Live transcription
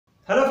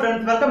Hello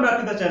friends, welcome back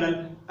to the channel,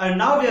 and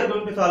now we are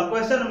going to solve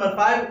question number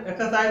 5,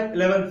 exercise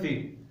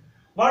 11C.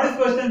 What is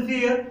question C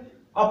here?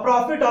 A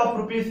profit of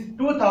rupees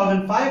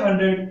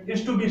 2500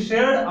 is to be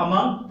shared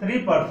among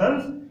 3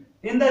 persons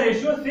in the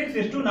ratio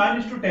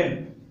 6:9:10.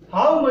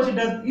 How much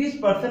does each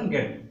person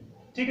get?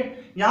 ठीक है,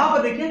 यहाँ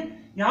पर देखिए,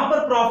 यहाँ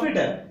पर profit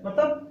है,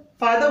 मतलब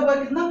फायदा हुआ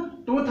कितना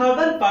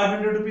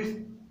 2500 रुपीज.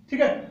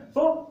 ठीक है,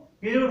 तो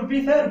ये जो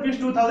रुपीस है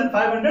रुपीस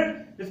 2500,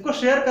 इसको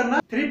शेयर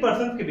करना 3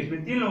 पर्सन के बीच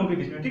में, 3 लोगों के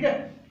बीच में. ठीक है,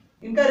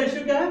 इनका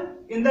रेशियो क्या है?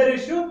 In the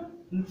ratio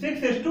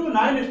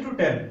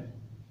 6:9:10.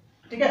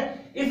 ठीक है,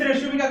 इस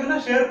रेशियो में क्या करना?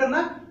 शेयर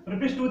करना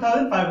रुपीस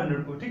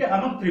 2500 को. ठीक है,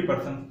 among 3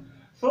 person.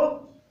 So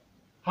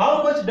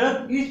how much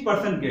does each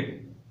person get?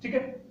 ठीक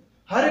है,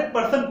 हर एक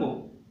पर्सन को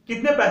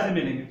कितने पैसे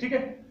मिलेंगे? ठीक है,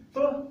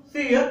 तो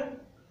see here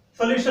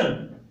solution.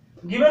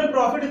 Given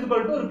profit is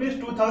equal to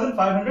rupees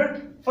 2500.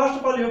 First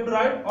of all you have to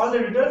right all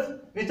the details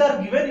which are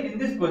given in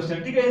this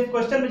question. ठीक है, इस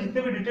क्वेश्चन में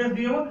जितने भी डिटेल्स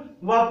दिए हो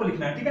वो आपको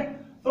लिखना है. ठीक है,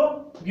 so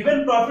given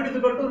profit is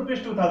equal to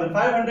rupees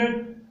 2500.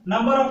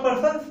 number of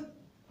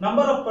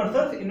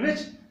persons in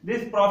which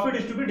this profit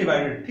is to be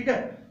divided. ठीक है,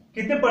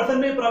 कितने पर्सन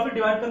में प्रॉफिट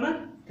डिवाइड करना?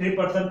 3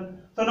 person.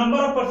 so number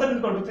of person is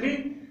equal to 3.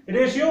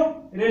 ratio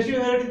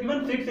here it is given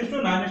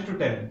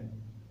 6:9:10.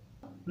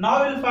 now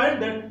we will find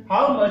that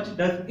how much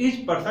does each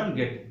person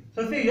get.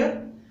 so see here,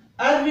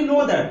 as we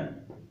know that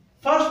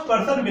first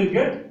person will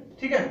get.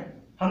 ठीक है,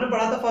 हमने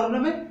पढ़ा था formula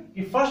में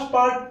कि first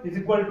part is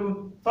equal to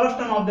first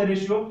term of the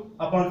ratio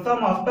upon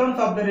some of terms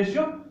of the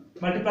ratio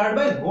multiplied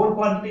by whole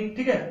quantity.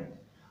 ठीक है,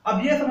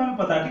 अब ये सब हमें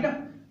पता है. ठीक है,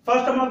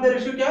 first term of the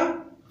ratio क्या?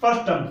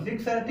 फर्स्ट टर्म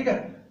 6 है. ठीक है,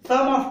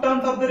 सम of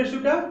terms of the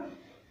ratio क्या?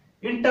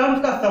 इन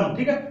टर्म्स का सम.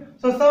 ठीक है,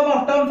 सो सम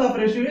of terms of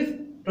ratio is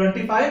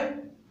 25.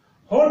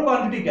 Whole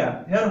quantity क्या?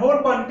 Here whole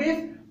quantity is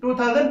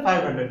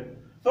 2500.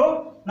 So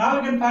now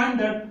we can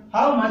find that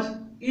how much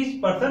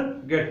each person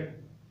get.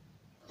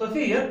 So see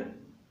here,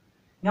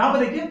 यहां पर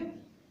देखिए,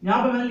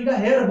 यहां पे मैंने लिखा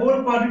hair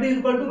whole quantity is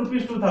equal to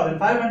rupees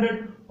 2500.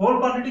 Whole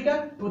quantity क्या?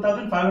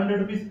 2500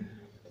 rupees.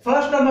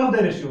 First term of the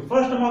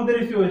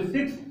ratio is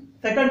 6,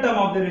 second term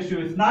of the ratio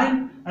is 9,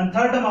 and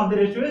third term of the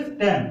ratio is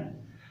 10.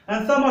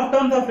 And some of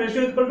terms of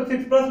ratio is equal to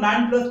 6 +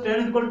 9 + 10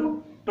 is equal to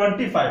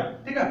 25.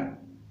 ठीक है,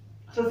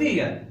 सो see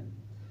here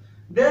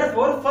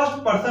therefore first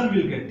person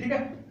will get. ठीक है,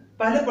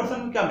 पहले person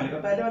को क्या मिलेगा?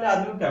 पहले वाले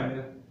आदमी को क्या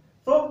मिलेगा?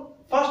 So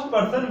first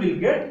person will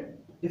get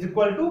is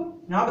equal to,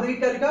 यहां पर देखिए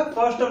क्या लिखा?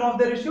 First term of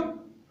the ratio.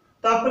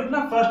 तो आपको लिखना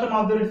first term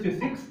of the ratio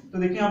 6. तो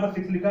देखिए यहां पर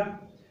 6 लिखा.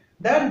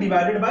 Then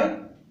divided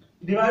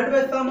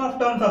by some of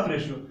terms of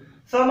ratio.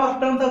 Some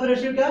of terms of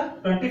ratio क्या?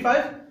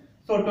 25.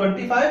 सो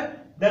 25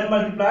 then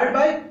multiplied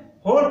by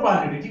whole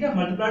quantity. ठीक है,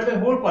 multiplied by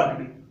whole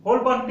quantity. Whole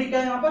quantity क्या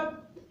है यहां पर?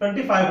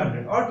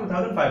 2500 और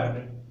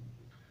 2500.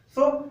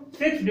 सो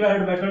 6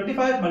 डिवाइडेड बाय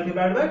 25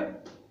 मल्टीप्लाइड बाय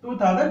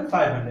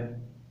 2500.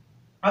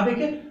 अब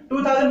देखिए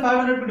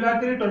 2500 को डिवाइड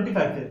करिए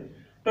 25 से.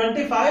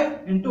 25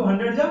 into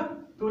 100 जा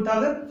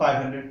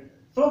 2500.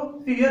 So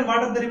see here what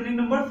are the remaining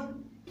numbers?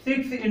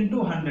 6 into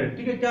 100.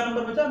 ठीक है, क्या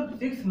नंबर बचा?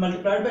 6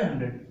 multiplied by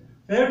 100.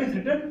 Here it is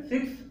written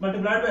 6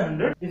 multiplied by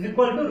 100 is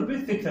equal to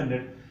rupees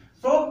 600.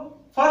 So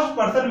first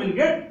person will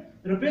get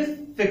rupees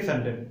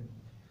 600.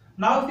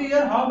 Now see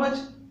here how much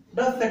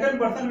does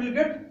second person will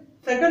get?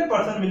 Second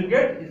person will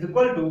get is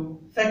equal to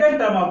second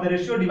term of the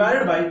ratio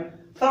divided by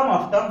sum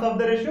of terms of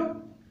the ratio.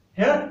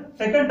 Here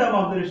second term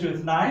of the ratio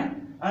is 9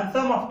 and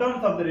sum of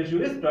terms of the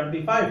ratio is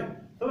 25.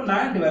 So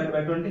 9 divided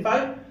by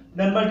 25.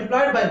 Then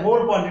multiplied by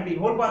whole quantity.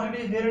 Whole quantity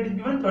is here it is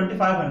given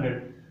 2500.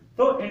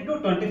 So into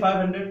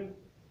 2500.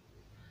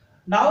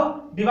 Now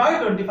divide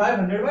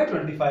 2500 by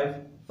 25.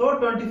 So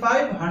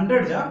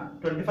 2500 जा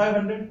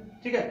 2500.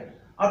 ठीक है,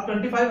 अब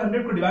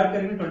 2500 को divide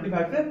करेंगे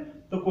 25 से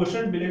तो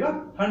quotient मिलेगा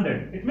 100.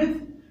 It means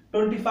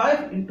 25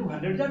 into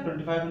 100 जा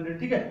 2500.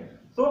 ठीक है,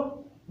 so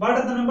what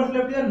are the numbers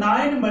left here?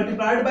 9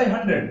 multiplied by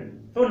 100.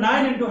 So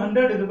 9 into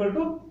 100 is equal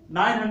to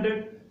 900.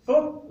 So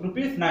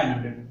rupees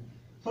 900.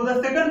 So the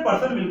second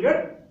person will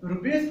get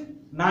rupees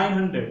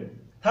 900.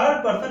 Third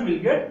person will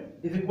get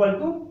is equal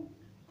to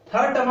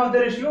third term of the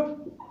ratio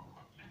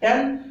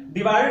 10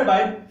 divided by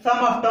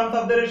sum of terms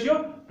of the ratio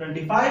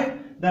 25,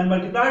 then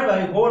multiplied by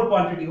whole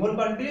quantity. Whole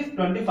quantity is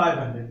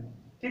 2500.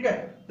 ठीक है,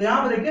 तो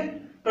यहाँ पे देखिए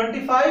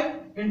 25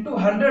 into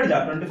 100 जा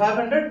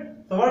 2500.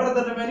 So what are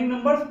the remaining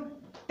numbers?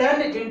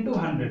 10 into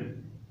 100.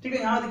 ठीक है,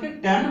 यहाँ देखिए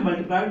 10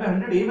 multiplied by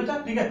 100 यही बचा.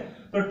 ठीक है,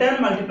 तो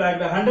 10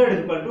 multiplied by 100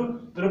 is equal to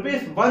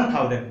rupees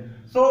 1000.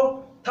 So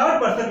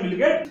third person will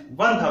get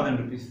 1000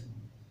 rupees.